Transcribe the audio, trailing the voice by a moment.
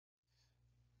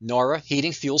NORA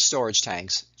Heating Fuel Storage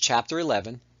Tanks, Chapter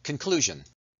 11, Conclusion.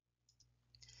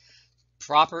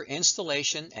 Proper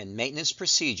installation and maintenance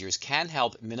procedures can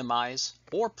help minimize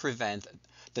or prevent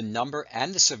the number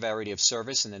and the severity of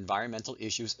service and environmental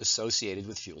issues associated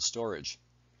with fuel storage.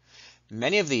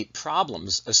 Many of the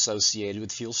problems associated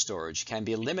with fuel storage can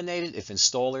be eliminated if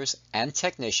installers and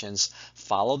technicians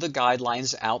follow the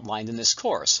guidelines outlined in this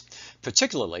course.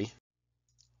 Particularly,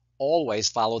 always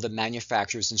follow the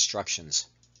manufacturer's instructions.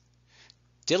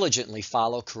 Diligently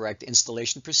follow correct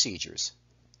installation procedures.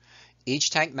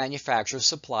 Each tank manufacturer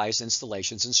supplies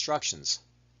installations instructions.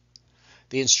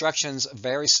 The instructions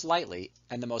vary slightly,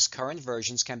 and the most current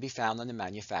versions can be found on the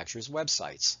manufacturer's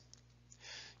websites.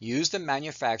 Use the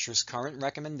manufacturer's current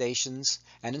recommendations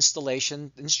and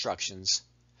installation instructions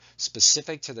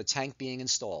specific to the tank being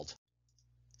installed.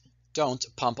 Don't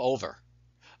pump over.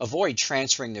 Avoid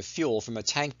transferring the fuel from a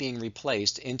tank being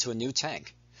replaced into a new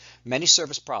tank. Many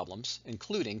service problems,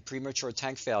 including premature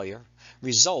tank failure,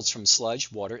 results from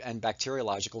sludge, water, and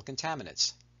bacteriological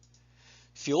contaminants.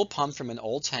 Fuel pumped from an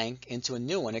old tank into a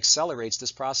new one accelerates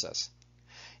this process.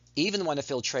 Even when a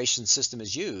filtration system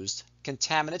is used,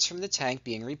 contaminants from the tank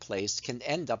being replaced can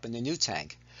end up in the new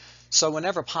tank. So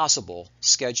whenever possible,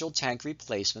 schedule tank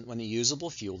replacement when the usable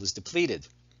fuel is depleted.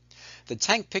 The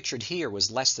tank pictured here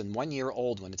was less than 1 year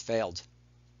old when it failed.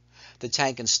 The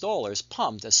tank installers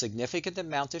pumped a significant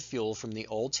amount of fuel from the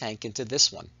old tank into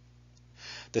this one.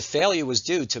 The failure was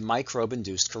due to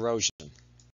microbe-induced corrosion.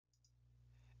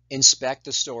 Inspect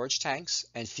the storage tanks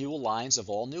and fuel lines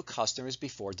of all new customers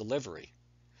before delivery.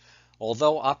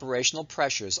 Although operational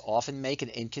pressures often make it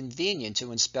inconvenient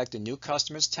to inspect a new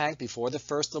customer's tank before the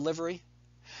first delivery,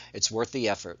 it's worth the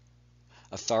effort.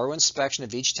 A thorough inspection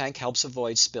of each tank helps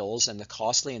avoid spills and the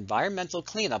costly environmental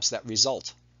cleanups that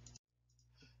result.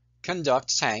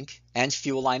 Conduct tank and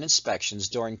fuel line inspections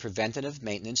during preventative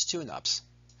maintenance tune-ups.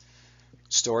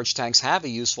 Storage tanks have a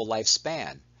useful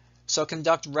lifespan, so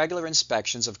conduct regular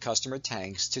inspections of customer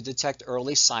tanks to detect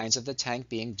early signs of the tank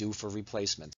being due for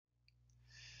replacement.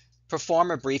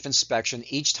 Perform a brief inspection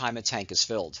each time a tank is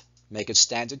filled. Make it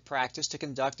standard practice to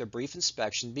conduct a brief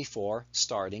inspection before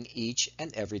starting each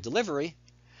and every delivery,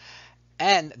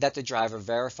 and that the driver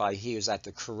verify he is at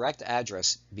the correct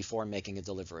address before making a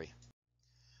delivery.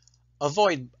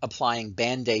 Avoid applying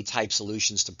Band-Aid type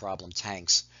solutions to problem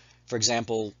tanks. For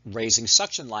example, raising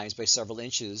suction lines by several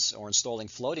inches or installing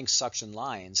floating suction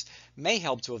lines may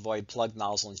help to avoid plugged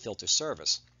nozzle and filter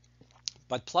service.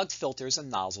 But plugged filters and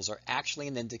nozzles are actually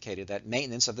an indicator that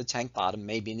maintenance of the tank bottom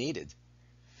may be needed.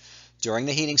 During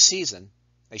the heating season,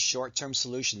 a short-term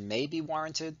solution may be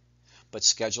warranted, but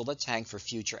schedule the tank for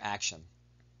future action.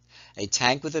 A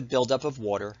tank with a buildup of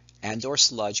water and/or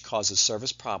sludge causes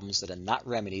service problems that are not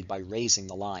remedied by raising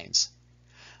the lines.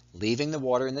 Leaving the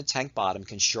water in the tank bottom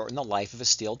can shorten the life of a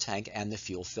steel tank and the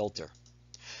fuel filter.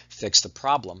 Fix the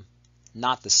problem,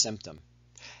 not the symptom.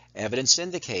 Evidence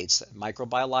indicates that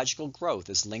microbiological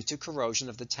growth is linked to corrosion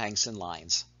of the tanks and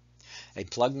lines. A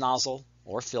plugged nozzle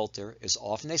or filter is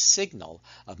often a signal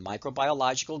of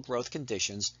microbiological growth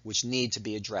conditions which need to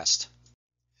be addressed.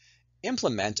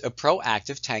 Implement a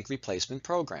proactive tank replacement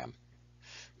program.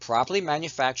 Properly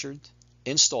manufactured,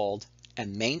 installed,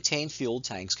 and maintained fuel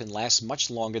tanks can last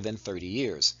much longer than 30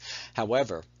 years.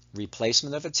 However,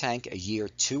 replacement of a tank a year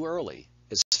too early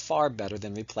is far better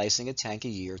than replacing a tank a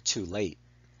year too late.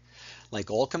 Like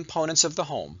all components of the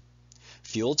home,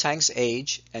 fuel tanks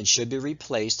age and should be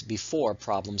replaced before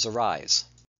problems arise.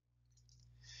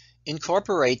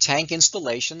 Incorporate tank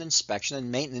installation, inspection,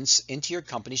 and maintenance into your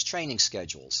company's training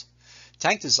schedules.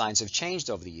 Tank designs have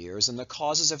changed over the years, and the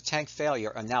causes of tank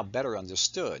failure are now better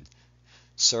understood.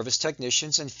 Service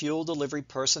technicians and fuel delivery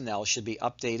personnel should be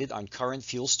updated on current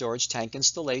fuel storage tank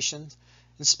installation,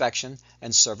 inspection,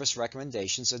 and service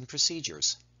recommendations and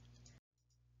procedures.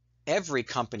 Every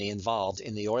company involved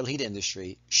in the oil heat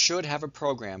industry should have a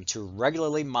program to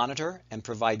regularly monitor and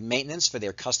provide maintenance for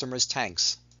their customers'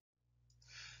 tanks.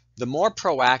 The more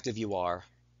proactive you are,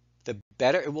 the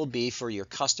better it will be for your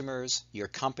customers, your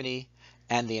company,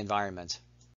 and the environment.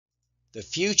 The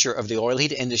future of the oil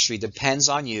heat industry depends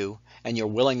on you and your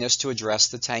willingness to address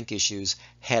the tank issues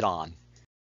head on.